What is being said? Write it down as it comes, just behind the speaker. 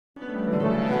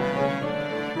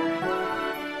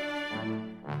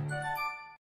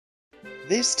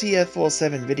This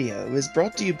TF47 video is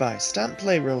brought to you by Stunt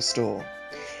Playroll Store.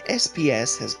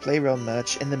 SPS has Playroll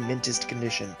merch in the mintest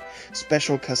condition,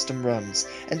 special custom runs,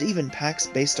 and even packs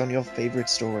based on your favorite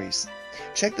stories.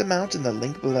 Check them out in the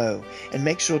link below, and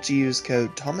make sure to use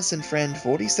code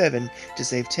ThomasandFriend47 to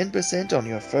save 10% on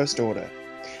your first order.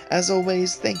 As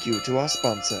always, thank you to our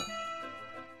sponsor.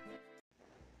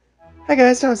 Hi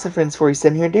guys, Thomas and Friends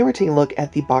 47 here. Today we're taking a look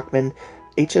at the Bachmann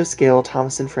HO Scale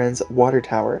Thomas and Friends Water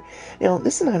Tower. Now,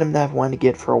 this is an item that I've wanted to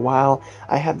get for a while.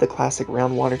 I have the classic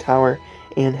round water tower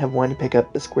and have wanted to pick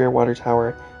up the square water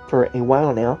tower for a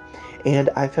while now, and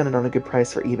I found it on a good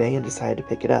price for eBay and decided to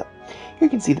pick it up. Here you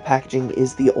can see the packaging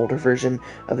is the older version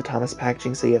of the Thomas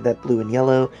packaging, so you have that blue and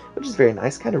yellow, which is very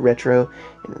nice, kind of retro,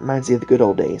 and it reminds you of the good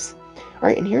old days.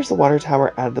 Alright, and here's the water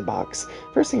tower out of the box.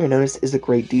 First thing you'll notice is the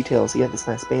great details. You have this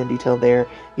nice band detail there,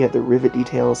 you have the rivet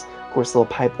details, of course the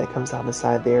little pipe that comes down the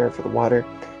side there for the water.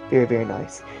 Very, very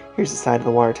nice. Here's the side of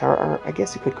the water tower, or I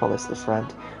guess you could call this the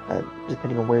front,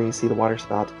 depending on where you see the water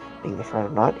spout being the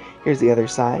front or not. Here's the other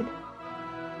side,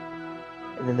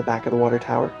 and then the back of the water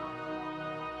tower.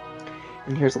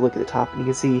 And here's a look at the top, and you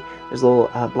can see there's a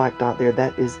little black dot there.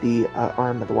 That is the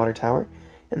arm of the water tower,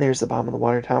 and there's the bottom of the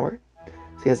water tower.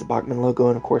 So he has the Bachmann logo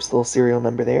and, of course, the little serial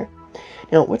number there.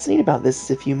 Now, what's neat about this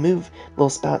is if you move the little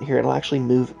spout here, it'll actually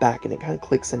move back, and it kind of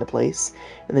clicks into place,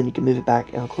 and then you can move it back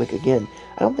and it'll click again.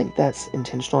 I don't think that's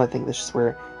intentional. I think that's just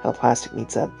where how the plastic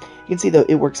meets up. You can see, though,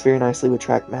 it works very nicely with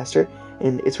Trackmaster,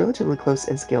 and it's relatively close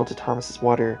in scale to Thomas's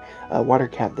water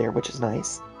cap there, which is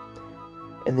nice.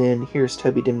 And then here's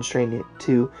Toby demonstrating it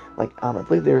too. Like, I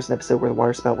believe there was an episode where the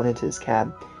water spout went into his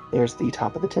cab. There's the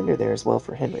top of the tender there as well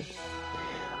for Henry.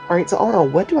 Alright, so all in all,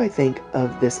 what do I think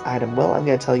of this item? Well, I'm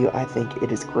going to tell you, I think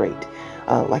it is great.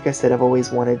 Like I said, I've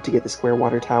always wanted to get the square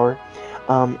water tower.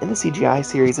 In the CGI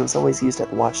series, it was always used at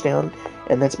the watchdown,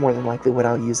 and that's more than likely what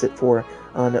I'll use it for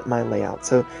on my layout.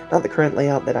 So, not the current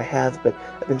layout that I have, but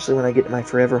eventually when I get to my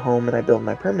forever home and I build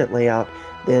my permanent layout,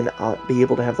 then I'll be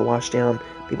able to have the washdown,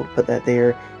 be able to put that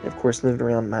there, and of course move it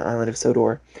around my island of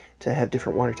Sodor to have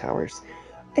different water towers.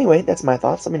 Anyway, that's my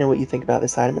thoughts. Let me know what you think about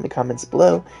this item in the comments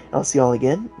below. I'll see you all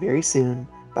again very soon.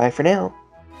 Bye for now.